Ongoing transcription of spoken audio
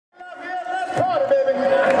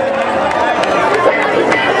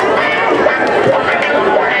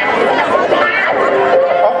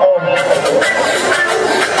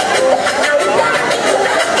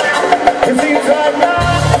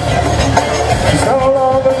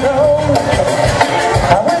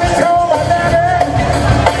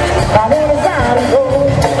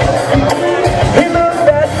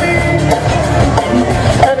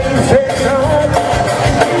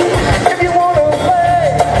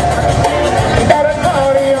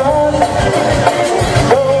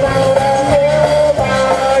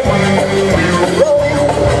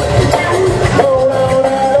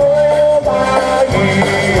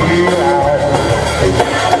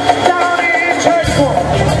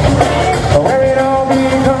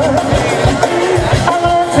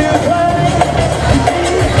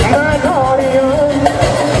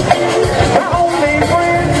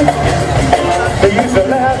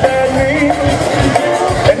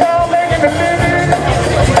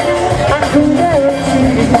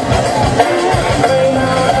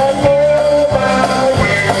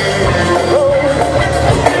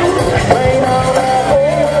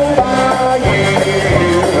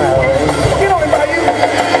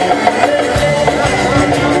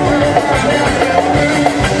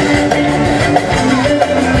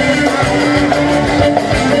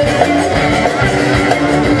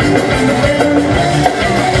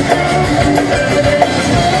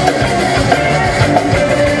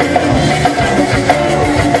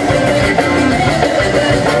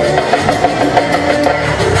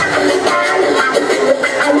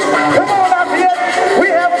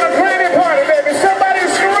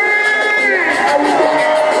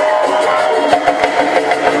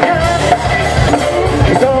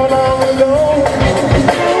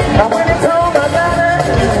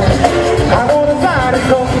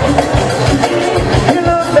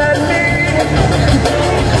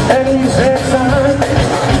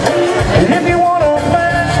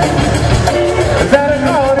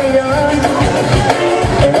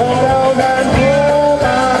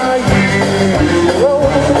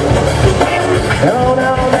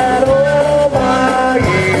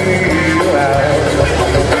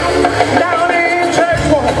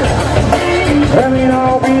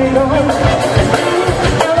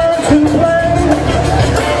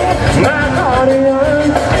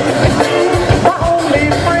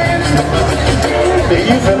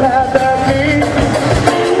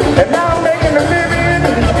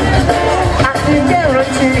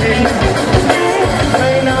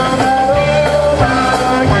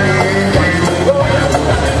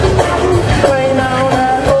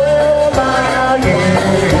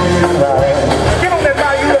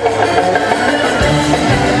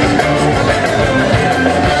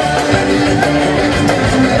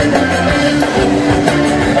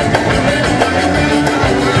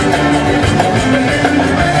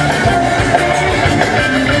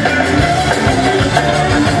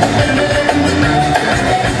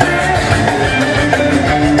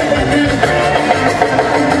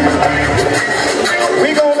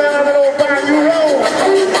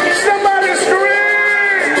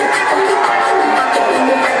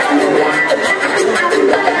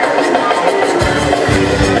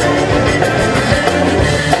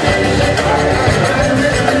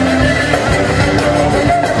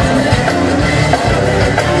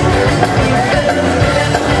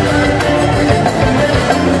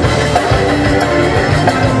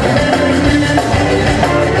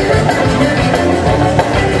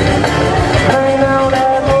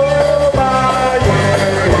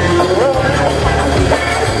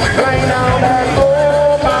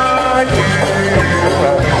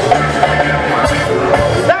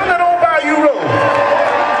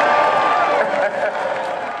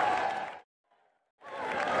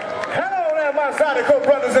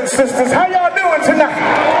sisters. How y'all doing tonight?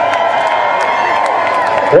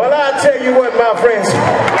 Well, I tell you what, my friends,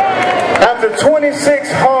 after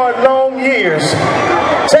 26 hard, long years,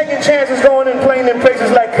 taking chances going and playing in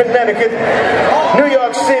places like Connecticut, New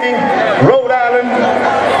York City, Rhode Island,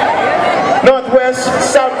 Northwest,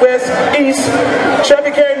 Southwest, East,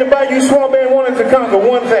 Chubby Carrier and the Bayou Swamp Band wanted to conquer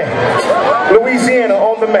one thing: Louisiana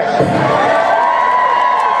on the map.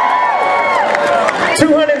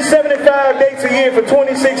 275 dates a year for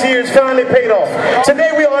 26 years finally paid off.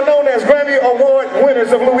 Today we are known as Grammy Award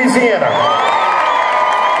winners of Louisiana.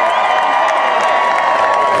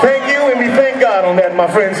 Thank you, and we thank God on that, my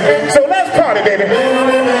friends. So let's party, baby.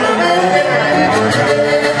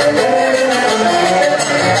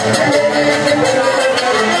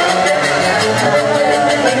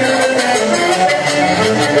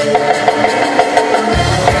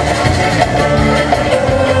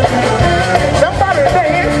 Somebody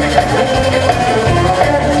dance.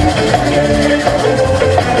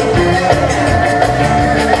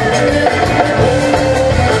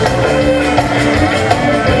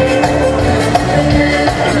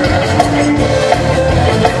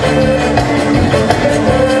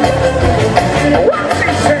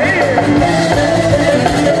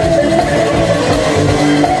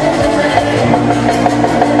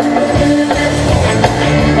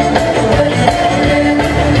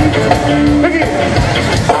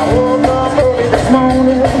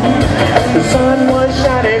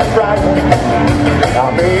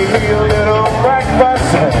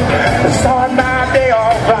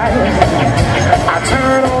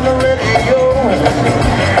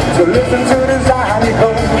 good as I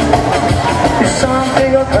hope. If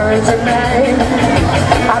something occurred tonight,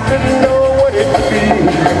 I didn't know what it would be.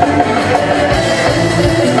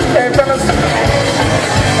 Hey fellas,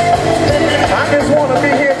 I just want to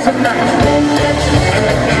be here tonight.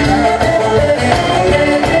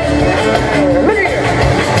 Look here.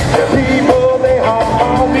 The people, they all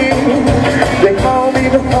call me. They call me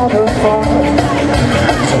the father farm.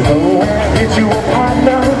 So go and get you a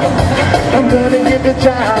partner. I'm gonna get the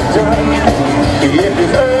job done. If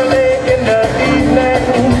it's early in the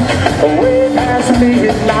evening, way past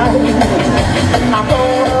midnight.